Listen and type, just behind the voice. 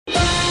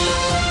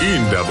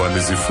Indaba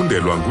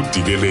nizifundelwa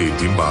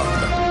ngudikeledi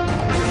Mbala.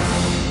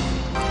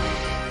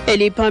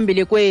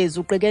 Eliphambili kwezi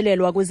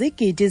uqikelelwa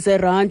kwizigidi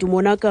zerandi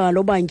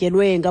umonakalo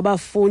obangelwe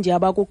ngabafundi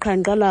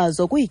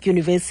abakuqhankqalazo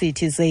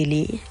kwiidyunivesithi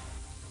zeli.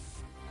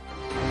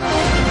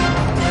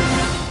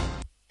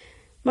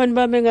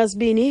 Manibambe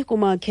ngazibini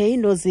kumakhe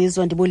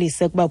nozizwa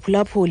ndibulise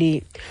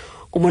kubaphulaphuli.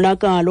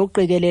 Ngumonakalo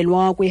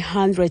oqikelelwa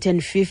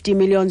kwi-150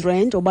 million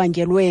rand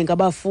obangelwe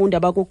ngabafundi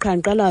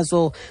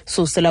abakuqhankqalazo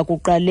susela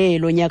kuqale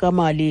lo nyaka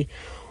mali.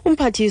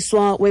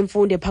 Umphathiswa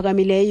wemfundo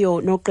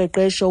ephakamileyo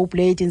noqeqesho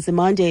uBlade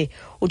Nzimande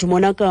uthi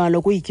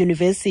umonakalo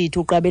kwiidyunivesithi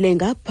uqabele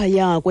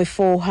ngaphaya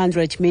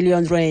kwe-400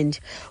 million rand.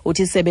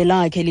 Uthi isebe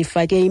lakhe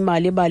lifake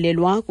imali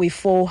ebalelwa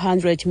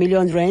kwi-400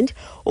 million rand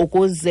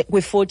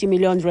kwi-40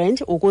 million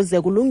rand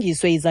ukuze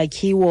kulungiswe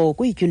izakhiwo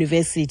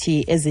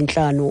kwiidyunivesithi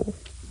ezinhlanu.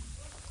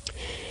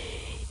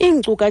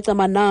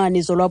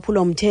 Iinkcukacha-manani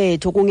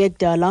zolwaphulo-mthetho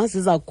kungekudala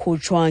ziza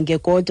kukhutshwa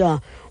ngekota.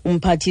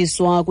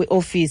 Umphathiswa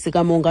kwiofisi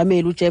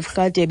kamongameli uJeff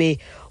Radebe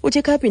uthi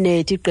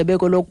ikhabhinethi igqibe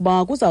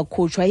lokuba kuza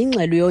kukhutshwa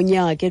ingxelo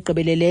yonyaka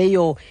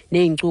egqibeleleyo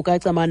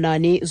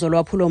neenkcukacha-manani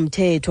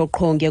zolwaphulo-mthetho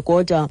qho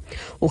ngekota.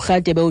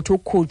 uRadebe uthi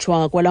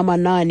ukukhutshwa kwala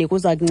manani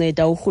kuza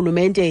kunceda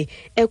urhulumente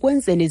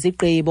ekwenzeni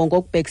izigqibo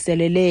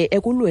ngokubhekiselele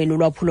ekulweni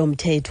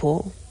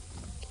ulwaphulo-mthetho.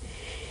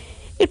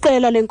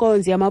 Iqela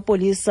lenkonzi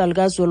yamapolisa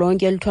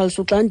likazwelonke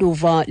elithwalisa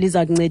uxanduva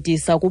liza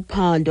kuncedisa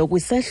kuphando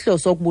kwisehlo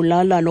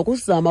sokubulala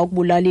nokuzama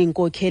ukubulala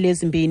iinkokheli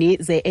ezimbini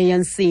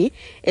ze-ANC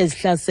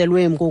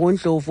ezihlaselwe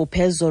mgungundlovu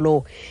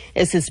phezolo.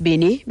 Esi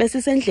sibini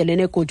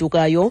besisendleleni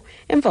egodukayo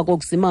emva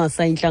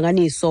kokuzimasa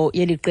intlanganiso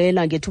yeli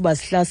qela ngethuba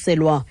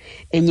sihlaselwa.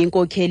 Enye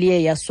inkokheli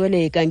iye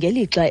yasweleka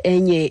ngelixa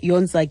enye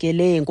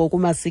yonzakele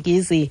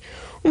ngokumasikizi.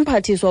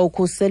 Umphathiswa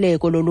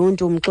ukhuseleko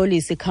loluntu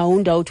umxolisi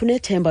Khawunda uthi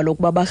unethemba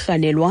lokuba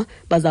barhanelwa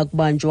baza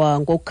kubanjwa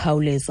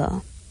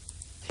ngokukhawuleza.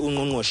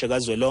 Ungqongqoshe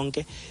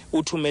kazwelonke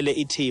uthumele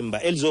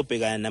ithimba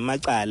elizobhekana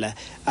namacala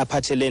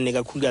aphathelene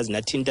kakhulukazi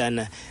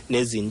nathintana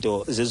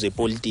nezinto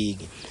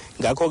zezepolitiki.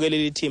 Ngakho-ke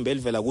leli thimba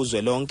elivela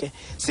kuzwelonke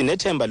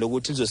sinethemba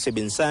lokuthi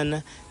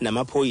lizosebenzisana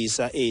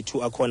namaphoyisa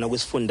ethu akhona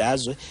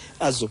kwisifundazwe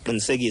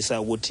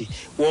azoqinisekisa ukuthi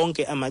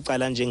wonke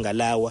amacala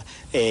njengalawa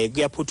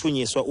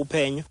kuyaphuthunyiswa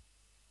uphenyo.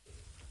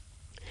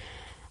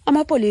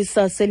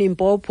 Amapolisa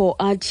seLimpopo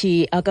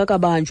athi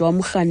akakabanjwa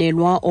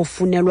umrhanelwa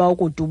ofunelwa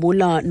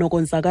ukudubula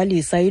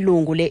nokonzakalisa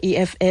ilungu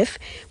le-EFF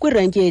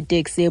kwirenki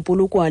yeteksi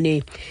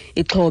ePulukwane.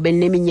 Ixhobe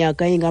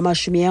elineminyaka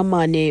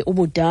engama-40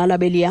 ubudala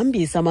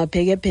belihambisa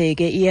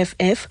amaphekepheke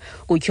EFF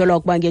kutyholwa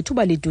ukuba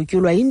ngethuba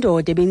lidutyulwa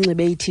indoda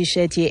ebinxibe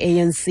i-t-shirt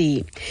ye-ANC.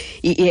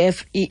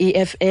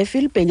 I-EFF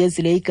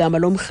ilibhengezile igama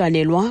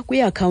lomrhanelwa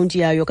kwiakhawunti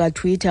yayo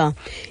kaTwitter.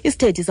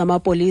 Isithethi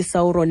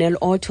samapolisa uRonel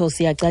Otto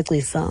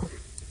siyacacisa.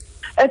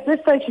 At this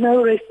stage,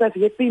 no arrests have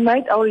yet been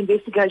made. Our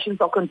investigations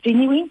are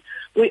continuing.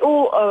 We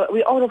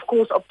are, of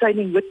course,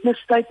 obtaining witness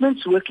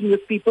statements, working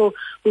with people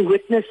who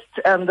witnessed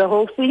the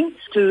whole thing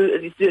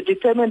to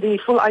determine the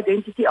full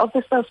identity of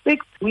the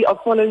suspect. We are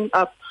following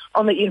up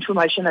on the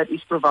information that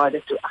is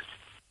provided to us.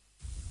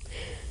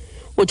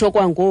 Utho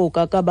kwangoku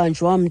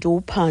akabanjwa mntu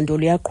uphando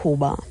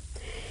luyaqhuba.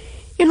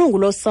 Ilungu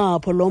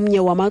losapho lomnye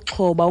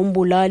wamaxhoba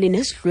umbulali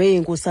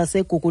nesidlwengu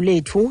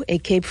saseGugulethu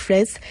eCape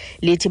Flats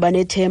lithi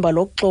banethemba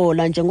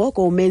lokuxola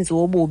njengoko umenzi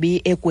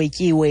wobubi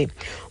egwetyiwe.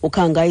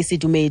 Ukhanga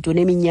isidumedu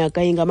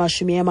neminyaka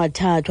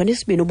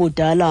engama-32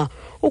 ubudala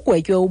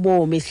ugwetywe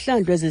ubomi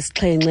isihlandlo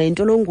ezisixhenxe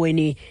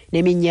entolongweni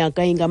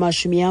neminyaka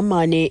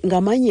engama-40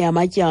 ngamanye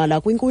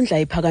amatyala kwinkundla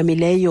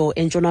ephakamileyo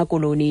eNtshona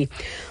Koloni.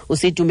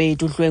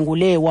 Usidumedu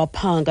udlwengule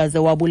waphanga ze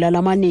wabulala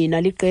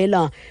amanina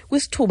liqela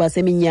kwisithuba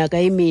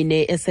seminyaka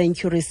 4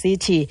 eSanctuary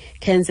City,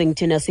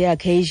 Kensington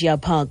nase-Acacia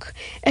Park.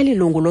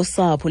 Elilungu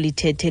losapho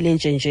lithethele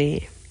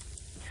nje.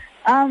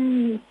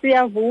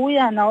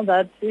 Siyavuya now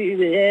that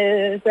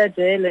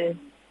sejele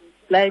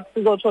like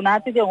sizotsho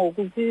nathi ke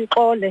ngoku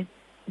sixole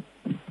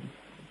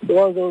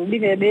because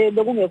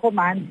bekungekho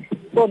mandi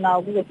so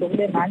now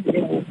kuzokube mandi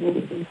ke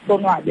ngoku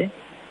sonwabe.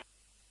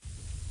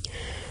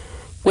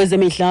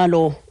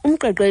 Kwezemidlalo,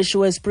 umqeqeshi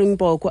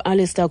weSpringbok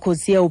uAlistair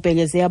Coetzee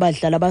ubhengeze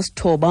abadlali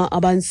abasithoba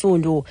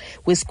abantsundu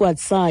kwisquad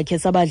sakhe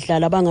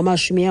sabadlali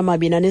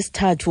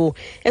abangama-23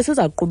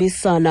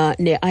 esizaqubisana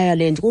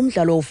ne-Ireland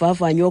kumdlalo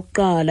uvavanyo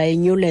wokuqala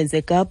eNewlands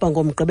eKapa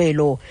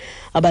ngomgqibelo.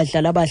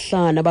 Abadlali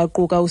abahlanu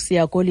abaquka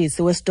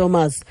uSiyakolisi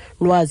weStormers,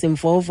 Lwazi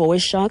Mvovo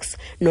weSharks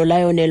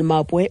noLionel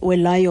Mapwe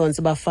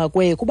weLions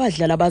bafakwe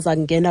kubadlali abaza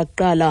kungena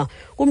kuqala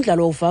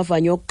kumdlalo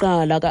uvavanyo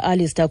wokuqala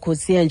kaAlistair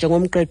Coetzee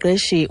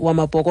njengomqeqeshi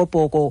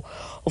wamabhokobhoko.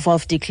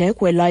 uFaf de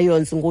Klerk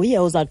weLions nguye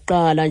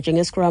ozakuqala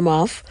njengescrum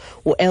half.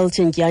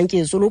 uElton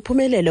Dyantyis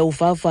uluphumelele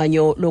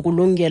uvavanyo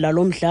lokulungela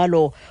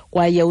lomdlalo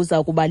kwaye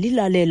uza kuba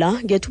lilalela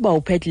ngethuba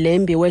uPat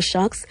Lembi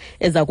weSharks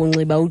eza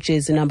kunxiba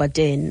ujezi number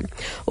 10.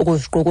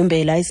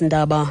 Ukuziqukumbela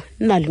izindaba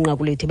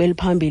nalinqakulethe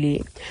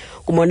beliphambili.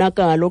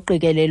 Ngumonakalo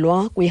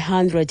oqikelelwa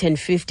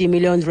kwi-150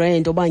 million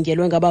rand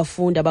obangelwe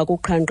ngabafundi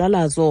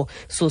abakuqhankqalazo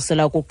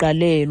susela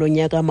kuqale lo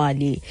nyaka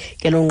mali.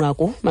 Ke lo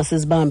nqaku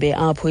masizibambe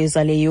apho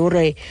izale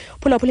yure.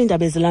 Phulaphula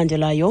iindaba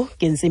ezilandelayo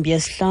ngentsimbi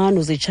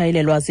yesihlanu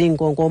zitshayelelwa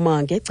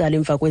ziinkonkoma ngecala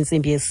emva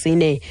kwentsimbi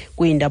yesine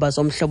kwiindaba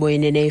zomhlobo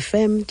yenene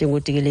FM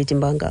ndingudikeledi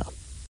Mbanga.